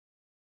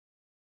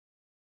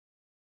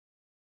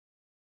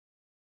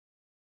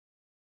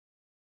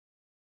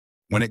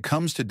When it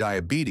comes to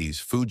diabetes,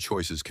 food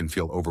choices can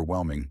feel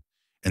overwhelming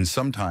and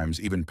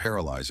sometimes even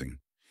paralyzing.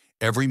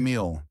 Every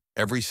meal,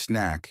 every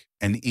snack,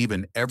 and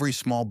even every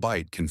small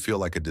bite can feel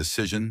like a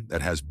decision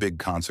that has big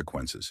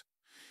consequences.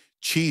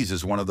 Cheese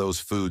is one of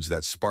those foods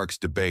that sparks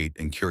debate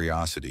and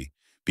curiosity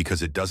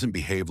because it doesn't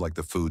behave like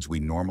the foods we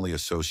normally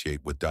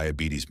associate with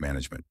diabetes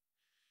management.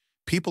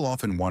 People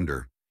often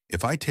wonder,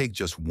 if I take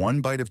just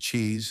one bite of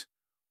cheese,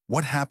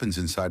 what happens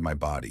inside my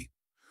body?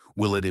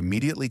 Will it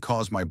immediately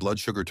cause my blood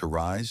sugar to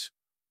rise,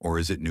 or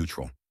is it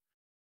neutral?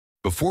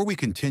 Before we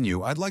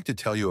continue, I'd like to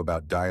tell you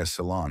about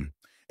Diacelan,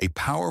 a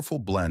powerful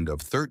blend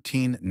of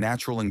 13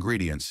 natural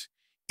ingredients,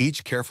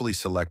 each carefully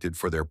selected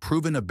for their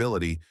proven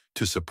ability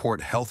to support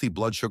healthy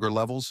blood sugar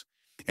levels,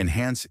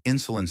 enhance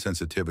insulin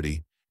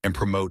sensitivity, and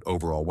promote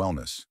overall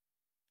wellness.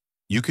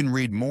 You can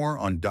read more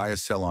on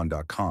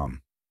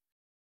diacelan.com.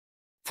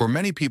 For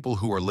many people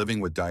who are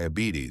living with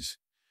diabetes,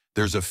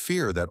 there's a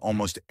fear that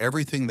almost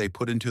everything they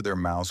put into their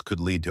mouths could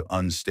lead to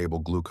unstable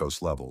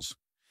glucose levels.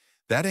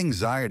 That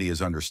anxiety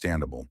is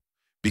understandable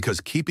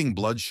because keeping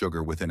blood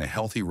sugar within a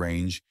healthy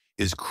range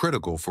is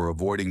critical for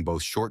avoiding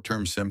both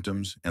short-term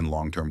symptoms and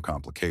long-term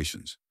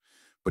complications.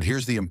 But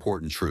here's the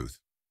important truth.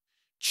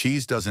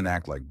 Cheese doesn't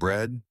act like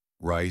bread,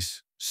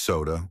 rice,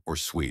 soda, or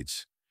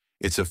sweets.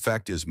 Its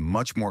effect is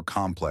much more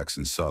complex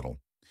and subtle.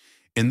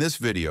 In this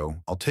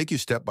video, I'll take you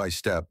step by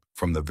step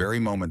from the very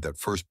moment that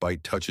first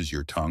bite touches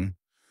your tongue,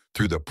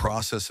 through the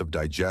process of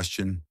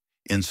digestion,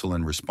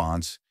 insulin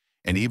response,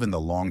 and even the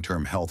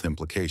long-term health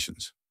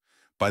implications.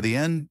 By the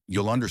end,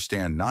 you'll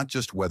understand not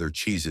just whether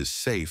cheese is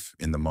safe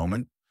in the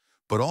moment,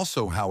 but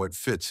also how it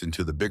fits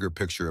into the bigger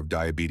picture of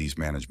diabetes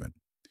management.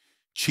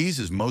 Cheese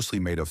is mostly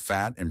made of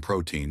fat and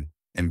protein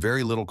and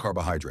very little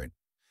carbohydrate.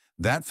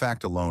 That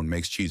fact alone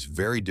makes cheese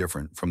very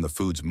different from the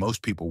foods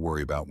most people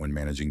worry about when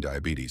managing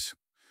diabetes.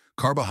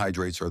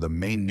 Carbohydrates are the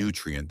main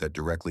nutrient that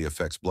directly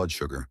affects blood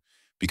sugar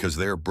because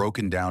they are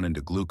broken down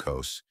into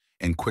glucose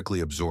and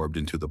quickly absorbed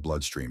into the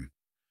bloodstream.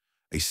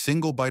 A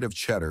single bite of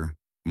cheddar,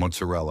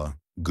 mozzarella,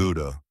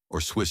 Gouda, or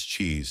Swiss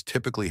cheese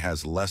typically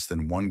has less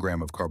than 1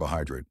 gram of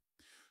carbohydrate,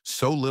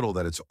 so little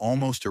that it's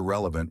almost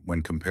irrelevant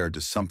when compared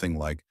to something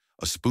like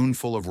a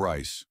spoonful of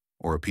rice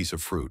or a piece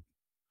of fruit.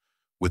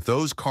 With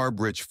those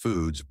carb-rich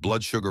foods,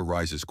 blood sugar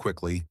rises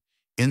quickly,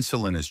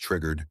 insulin is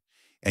triggered,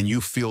 and you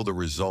feel the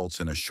results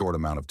in a short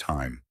amount of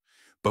time.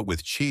 But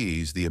with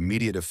cheese, the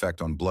immediate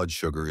effect on blood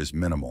sugar is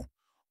minimal,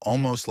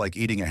 almost like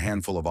eating a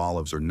handful of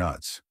olives or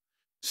nuts.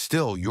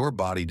 Still, your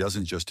body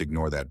doesn't just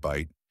ignore that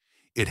bite.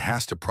 It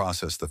has to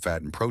process the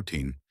fat and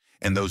protein,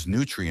 and those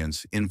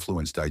nutrients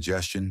influence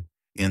digestion,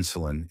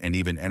 insulin, and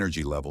even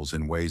energy levels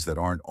in ways that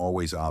aren't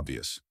always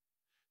obvious.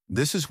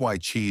 This is why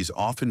cheese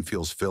often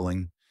feels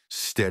filling,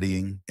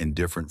 steadying, and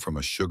different from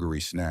a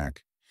sugary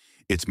snack.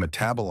 It's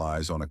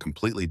metabolized on a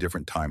completely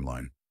different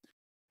timeline.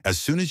 As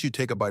soon as you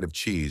take a bite of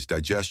cheese,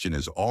 digestion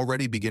is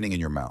already beginning in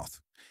your mouth.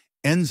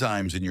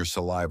 Enzymes in your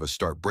saliva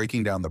start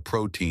breaking down the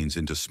proteins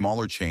into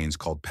smaller chains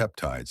called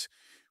peptides,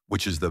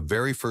 which is the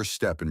very first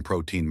step in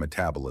protein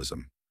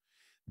metabolism.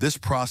 This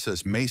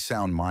process may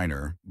sound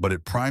minor, but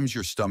it primes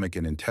your stomach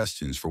and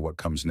intestines for what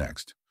comes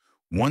next.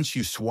 Once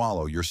you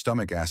swallow, your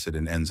stomach acid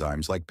and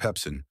enzymes like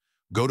pepsin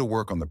go to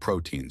work on the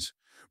proteins,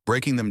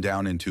 breaking them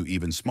down into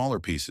even smaller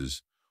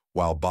pieces,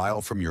 while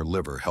bile from your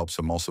liver helps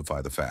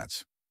emulsify the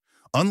fats.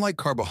 Unlike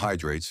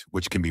carbohydrates,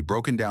 which can be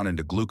broken down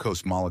into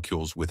glucose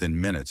molecules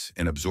within minutes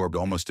and absorbed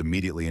almost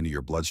immediately into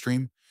your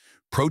bloodstream,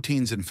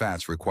 proteins and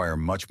fats require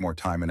much more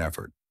time and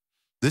effort.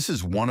 This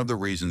is one of the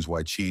reasons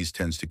why cheese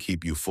tends to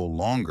keep you full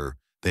longer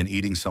than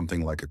eating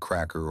something like a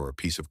cracker or a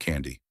piece of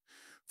candy.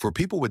 For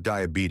people with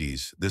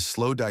diabetes, this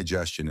slow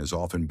digestion is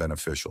often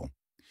beneficial.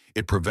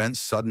 It prevents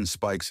sudden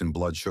spikes in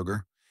blood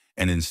sugar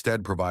and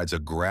instead provides a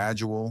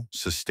gradual,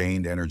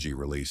 sustained energy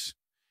release.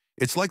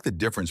 It's like the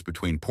difference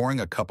between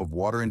pouring a cup of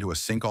water into a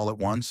sink all at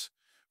once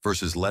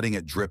versus letting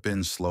it drip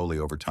in slowly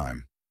over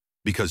time.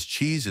 Because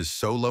cheese is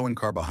so low in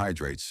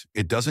carbohydrates,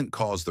 it doesn't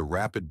cause the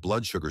rapid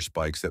blood sugar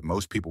spikes that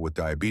most people with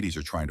diabetes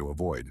are trying to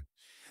avoid.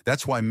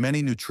 That's why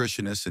many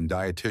nutritionists and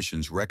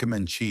dietitians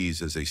recommend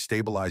cheese as a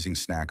stabilizing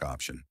snack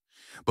option.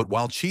 But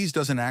while cheese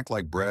doesn't act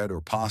like bread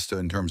or pasta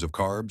in terms of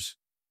carbs,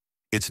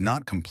 it's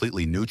not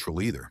completely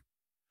neutral either.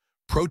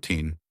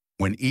 Protein,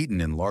 when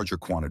eaten in larger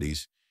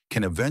quantities,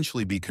 can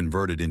eventually be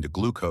converted into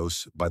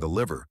glucose by the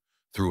liver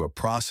through a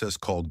process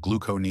called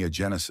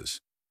gluconeogenesis.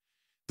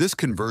 This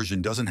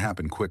conversion doesn't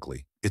happen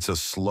quickly. It's a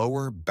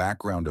slower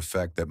background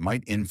effect that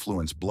might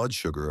influence blood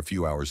sugar a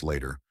few hours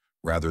later,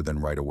 rather than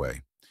right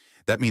away.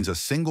 That means a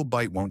single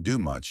bite won't do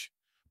much,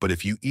 but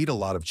if you eat a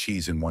lot of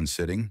cheese in one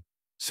sitting,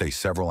 say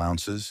several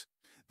ounces,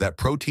 that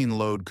protein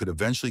load could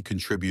eventually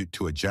contribute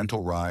to a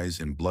gentle rise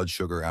in blood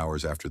sugar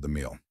hours after the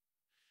meal.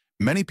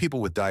 Many people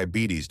with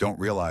diabetes don't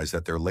realize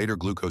that their later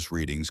glucose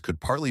readings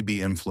could partly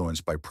be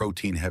influenced by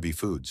protein-heavy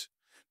foods,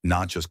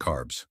 not just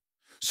carbs.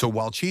 So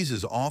while cheese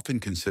is often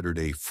considered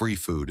a free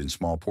food in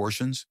small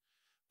portions,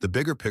 the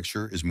bigger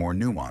picture is more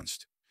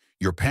nuanced.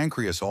 Your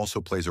pancreas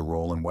also plays a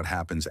role in what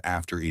happens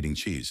after eating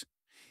cheese.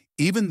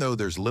 Even though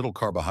there's little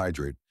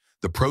carbohydrate,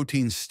 The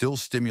protein still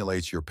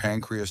stimulates your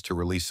pancreas to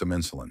release some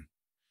insulin.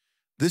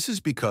 This is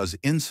because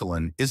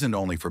insulin isn't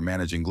only for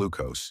managing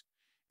glucose.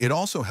 It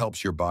also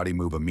helps your body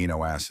move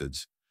amino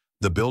acids,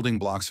 the building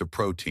blocks of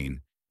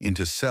protein,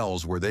 into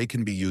cells where they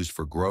can be used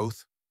for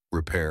growth,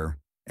 repair,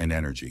 and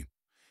energy.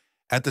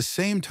 At the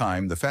same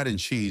time, the fat in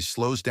cheese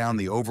slows down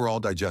the overall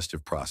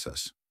digestive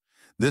process.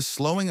 This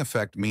slowing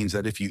effect means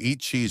that if you eat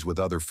cheese with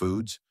other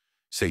foods,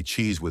 say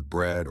cheese with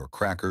bread or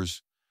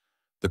crackers,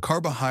 the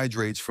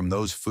carbohydrates from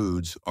those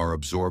foods are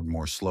absorbed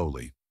more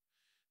slowly.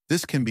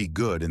 This can be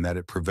good in that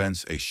it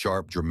prevents a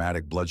sharp,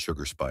 dramatic blood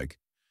sugar spike,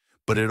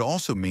 but it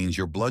also means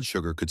your blood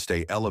sugar could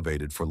stay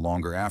elevated for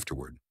longer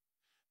afterward.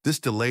 This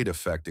delayed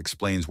effect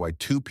explains why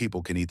two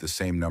people can eat the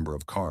same number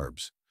of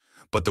carbs,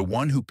 but the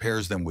one who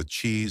pairs them with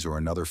cheese or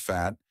another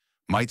fat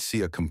might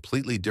see a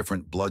completely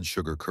different blood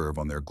sugar curve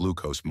on their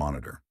glucose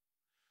monitor.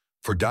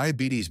 For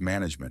diabetes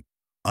management,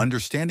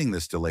 understanding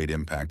this delayed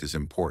impact is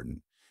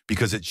important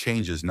because it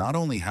changes not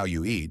only how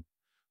you eat,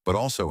 but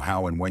also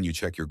how and when you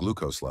check your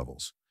glucose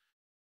levels.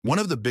 One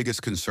of the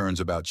biggest concerns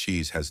about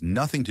cheese has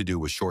nothing to do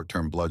with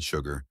short-term blood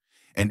sugar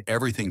and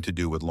everything to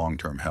do with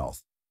long-term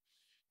health.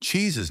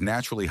 Cheese is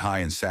naturally high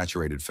in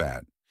saturated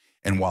fat,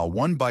 and while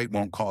one bite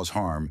won't cause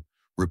harm,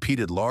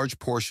 repeated large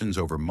portions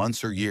over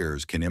months or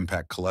years can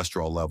impact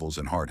cholesterol levels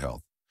and heart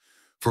health.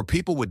 For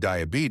people with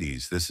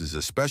diabetes, this is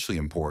especially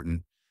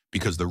important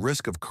because the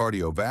risk of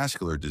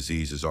cardiovascular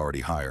disease is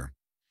already higher.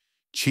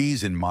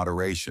 Cheese in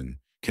moderation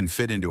can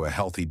fit into a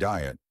healthy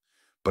diet,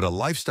 but a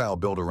lifestyle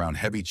built around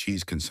heavy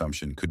cheese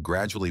consumption could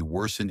gradually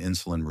worsen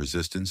insulin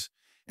resistance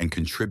and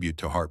contribute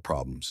to heart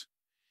problems.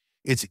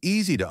 It's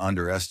easy to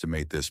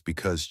underestimate this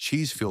because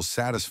cheese feels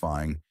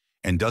satisfying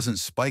and doesn't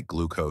spike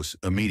glucose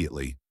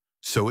immediately,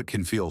 so it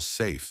can feel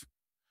safe.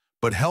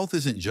 But health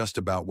isn't just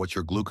about what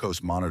your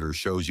glucose monitor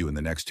shows you in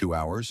the next 2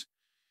 hours.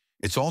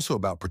 It's also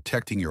about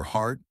protecting your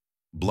heart,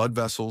 blood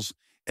vessels,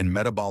 and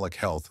metabolic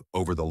health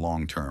over the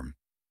long term.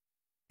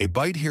 A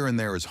bite here and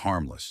there is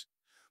harmless,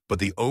 but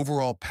the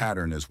overall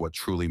pattern is what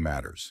truly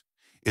matters.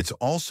 It's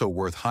also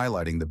worth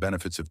highlighting the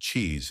benefits of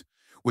cheese,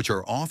 which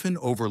are often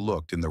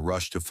overlooked in the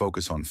rush to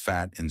focus on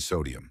fat and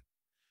sodium.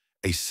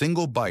 A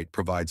single bite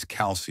provides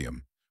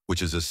calcium,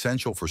 which is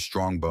essential for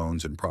strong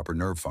bones and proper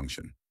nerve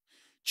function.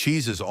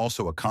 Cheese is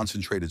also a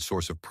concentrated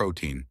source of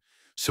protein,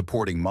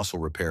 supporting muscle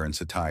repair and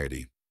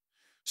satiety.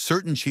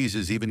 Certain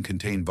cheeses even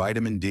contain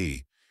vitamin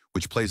D,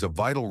 which plays a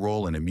vital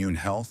role in immune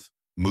health,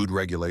 mood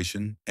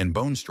regulation, and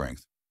bone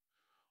strength.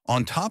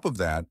 On top of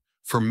that,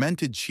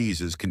 fermented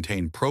cheeses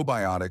contain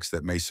probiotics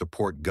that may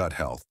support gut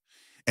health,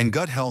 and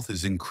gut health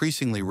is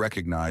increasingly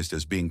recognized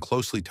as being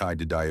closely tied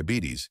to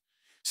diabetes,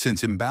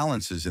 since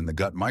imbalances in the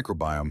gut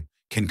microbiome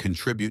can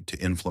contribute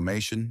to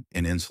inflammation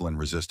and insulin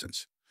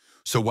resistance.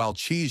 So while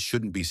cheese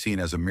shouldn't be seen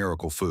as a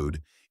miracle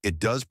food, it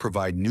does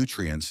provide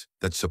nutrients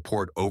that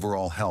support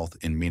overall health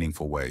in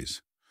meaningful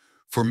ways.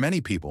 For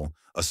many people,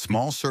 a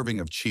small serving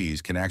of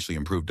cheese can actually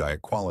improve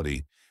diet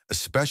quality,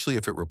 especially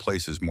if it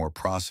replaces more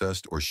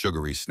processed or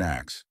sugary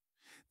snacks.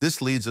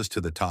 This leads us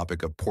to the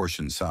topic of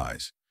portion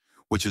size,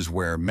 which is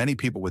where many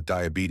people with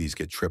diabetes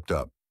get tripped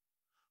up.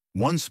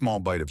 One small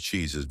bite of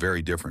cheese is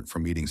very different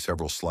from eating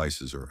several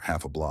slices or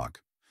half a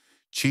block.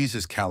 Cheese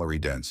is calorie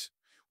dense,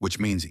 which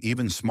means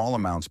even small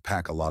amounts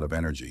pack a lot of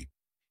energy.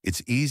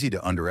 It's easy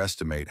to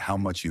underestimate how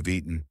much you've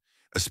eaten,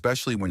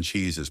 especially when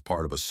cheese is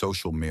part of a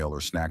social meal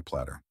or snack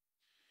platter.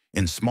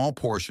 In small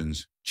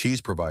portions,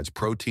 cheese provides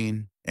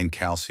protein and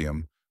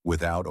calcium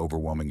without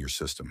overwhelming your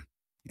system.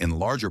 In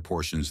larger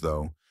portions,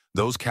 though,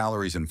 those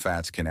calories and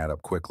fats can add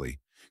up quickly,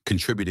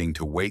 contributing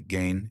to weight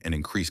gain and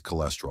increased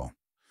cholesterol.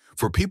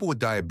 For people with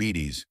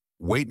diabetes,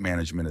 weight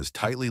management is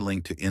tightly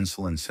linked to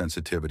insulin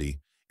sensitivity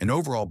and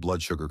overall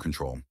blood sugar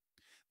control.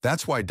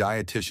 That's why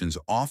dietitians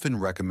often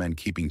recommend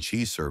keeping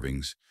cheese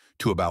servings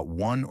to about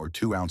 1 or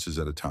 2 ounces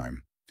at a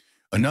time,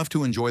 enough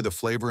to enjoy the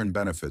flavor and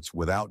benefits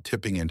without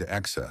tipping into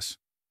excess.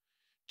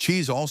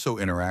 Cheese also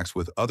interacts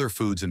with other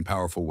foods in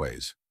powerful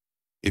ways.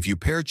 If you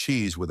pair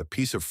cheese with a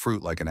piece of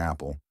fruit like an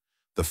apple,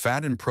 the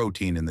fat and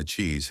protein in the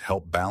cheese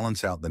help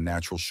balance out the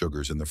natural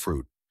sugars in the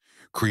fruit,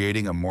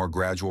 creating a more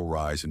gradual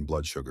rise in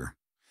blood sugar.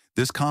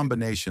 This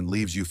combination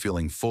leaves you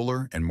feeling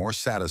fuller and more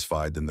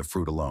satisfied than the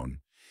fruit alone,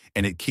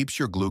 and it keeps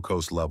your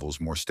glucose levels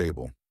more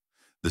stable.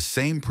 The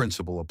same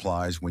principle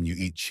applies when you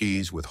eat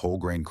cheese with whole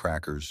grain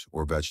crackers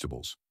or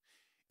vegetables.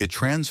 It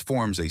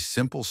transforms a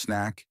simple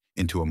snack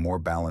into a more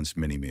balanced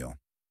mini meal.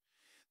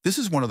 This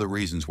is one of the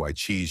reasons why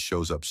cheese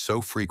shows up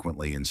so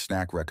frequently in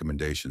snack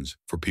recommendations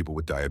for people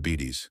with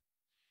diabetes.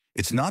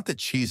 It's not that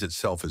cheese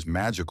itself is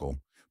magical,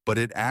 but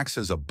it acts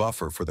as a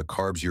buffer for the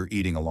carbs you're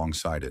eating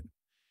alongside it,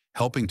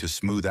 helping to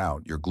smooth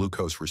out your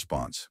glucose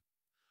response.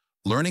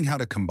 Learning how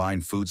to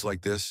combine foods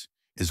like this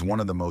is one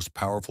of the most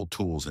powerful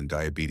tools in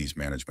diabetes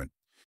management.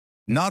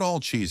 Not all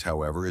cheese,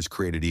 however, is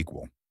created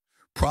equal.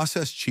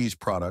 Processed cheese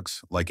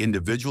products, like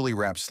individually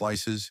wrapped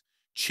slices,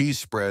 cheese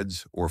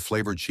spreads, or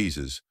flavored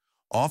cheeses,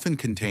 often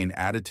contain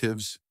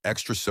additives,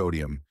 extra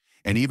sodium,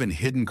 and even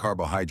hidden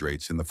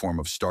carbohydrates in the form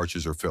of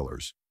starches or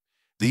fillers.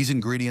 These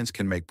ingredients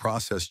can make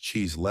processed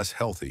cheese less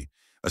healthy,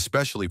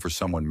 especially for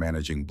someone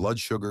managing blood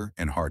sugar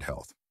and heart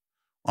health.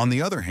 On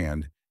the other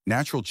hand,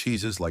 natural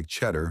cheeses like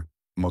cheddar,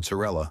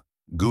 mozzarella,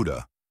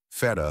 Gouda,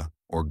 feta,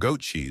 or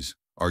goat cheese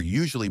are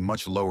usually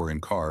much lower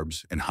in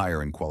carbs and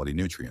higher in quality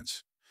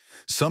nutrients.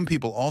 Some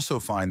people also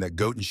find that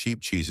goat and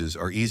sheep cheeses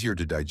are easier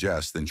to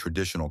digest than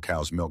traditional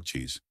cow's milk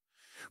cheese.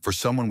 For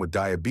someone with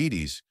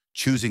diabetes,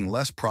 choosing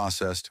less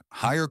processed,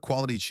 higher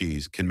quality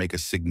cheese can make a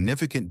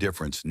significant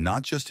difference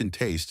not just in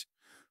taste,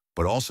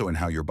 but also in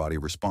how your body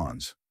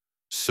responds.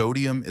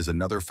 Sodium is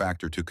another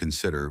factor to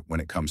consider when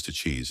it comes to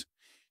cheese.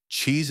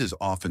 Cheese is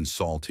often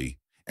salty,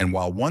 and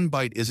while one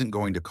bite isn't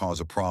going to cause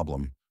a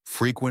problem,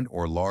 frequent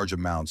or large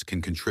amounts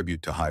can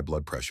contribute to high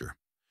blood pressure.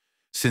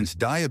 Since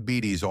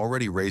diabetes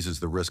already raises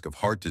the risk of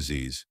heart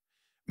disease,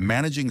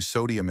 managing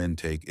sodium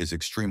intake is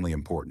extremely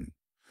important.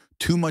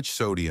 Too much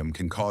sodium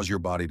can cause your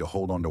body to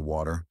hold on to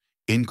water,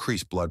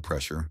 increase blood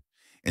pressure,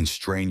 and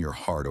strain your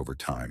heart over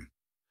time.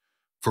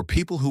 For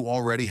people who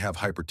already have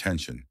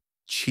hypertension,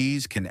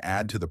 cheese can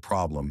add to the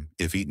problem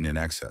if eaten in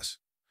excess.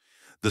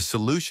 The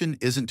solution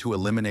isn't to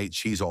eliminate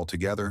cheese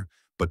altogether,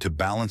 but to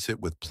balance it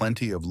with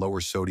plenty of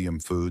lower sodium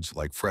foods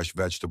like fresh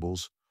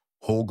vegetables,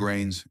 whole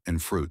grains,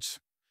 and fruits.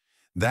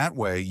 That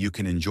way, you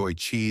can enjoy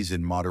cheese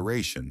in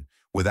moderation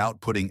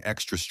without putting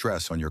extra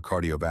stress on your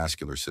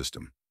cardiovascular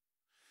system.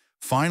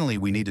 Finally,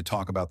 we need to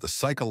talk about the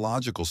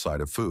psychological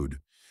side of food,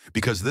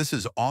 because this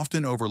is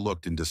often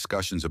overlooked in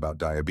discussions about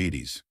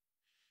diabetes.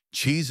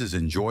 Cheese is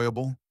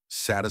enjoyable,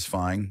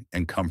 satisfying,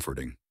 and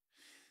comforting.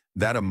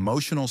 That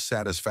emotional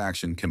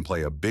satisfaction can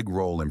play a big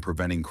role in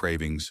preventing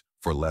cravings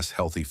for less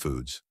healthy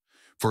foods.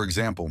 For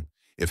example,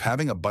 if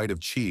having a bite of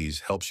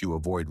cheese helps you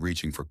avoid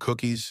reaching for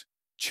cookies,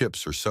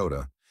 chips, or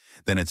soda,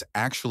 then it's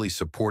actually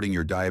supporting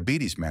your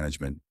diabetes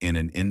management in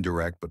an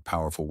indirect but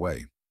powerful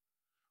way.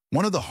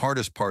 One of the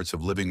hardest parts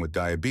of living with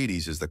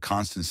diabetes is the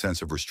constant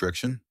sense of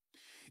restriction.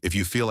 If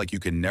you feel like you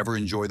can never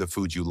enjoy the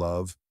foods you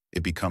love,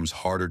 it becomes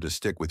harder to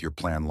stick with your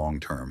plan long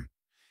term.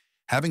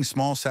 Having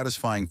small,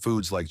 satisfying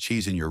foods like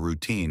cheese in your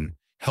routine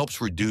helps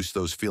reduce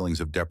those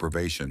feelings of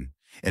deprivation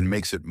and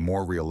makes it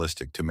more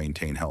realistic to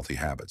maintain healthy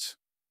habits.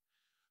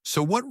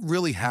 So what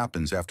really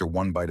happens after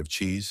one bite of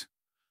cheese?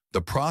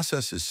 The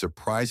process is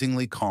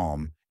surprisingly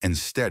calm and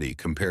steady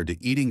compared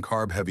to eating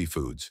carb-heavy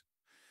foods.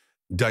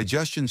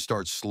 Digestion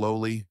starts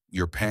slowly,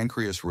 your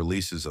pancreas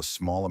releases a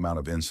small amount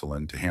of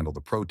insulin to handle the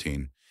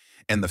protein,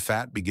 and the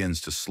fat begins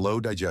to slow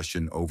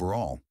digestion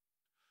overall.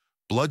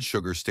 Blood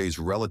sugar stays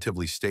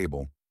relatively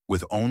stable,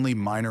 with only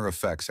minor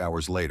effects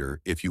hours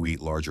later if you eat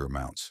larger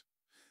amounts.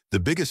 The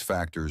biggest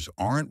factors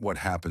aren't what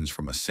happens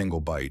from a single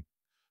bite,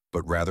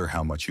 but rather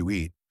how much you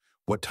eat,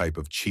 what type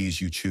of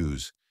cheese you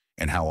choose,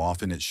 and how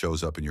often it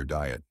shows up in your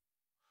diet.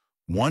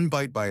 One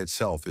bite by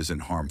itself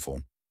isn't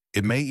harmful.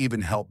 It may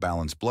even help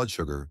balance blood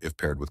sugar if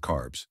paired with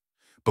carbs.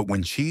 But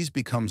when cheese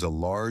becomes a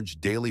large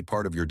daily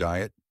part of your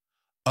diet,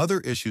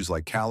 other issues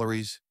like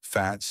calories,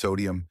 fat,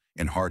 sodium,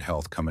 and heart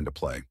health come into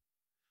play.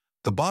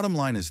 The bottom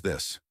line is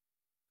this: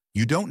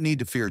 you don't need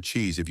to fear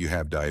cheese if you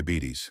have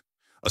diabetes.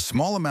 A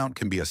small amount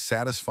can be a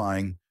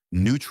satisfying,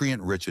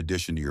 nutrient-rich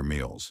addition to your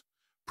meals,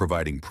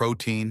 providing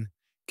protein,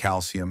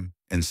 calcium,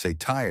 and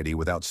satiety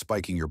without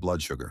spiking your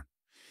blood sugar.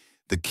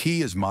 The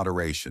key is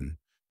moderation,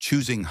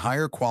 choosing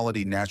higher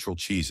quality natural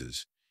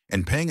cheeses,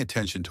 and paying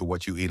attention to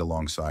what you eat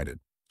alongside it.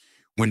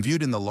 When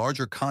viewed in the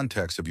larger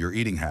context of your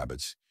eating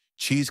habits,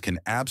 cheese can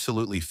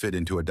absolutely fit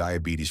into a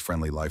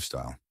diabetes-friendly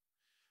lifestyle.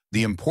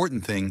 The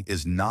important thing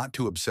is not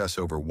to obsess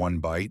over one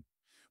bite,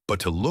 but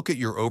to look at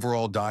your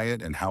overall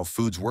diet and how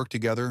foods work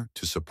together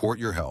to support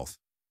your health.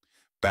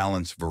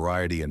 Balance,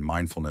 variety, and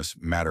mindfulness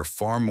matter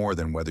far more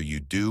than whether you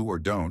do or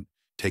don't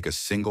take a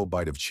single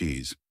bite of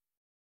cheese.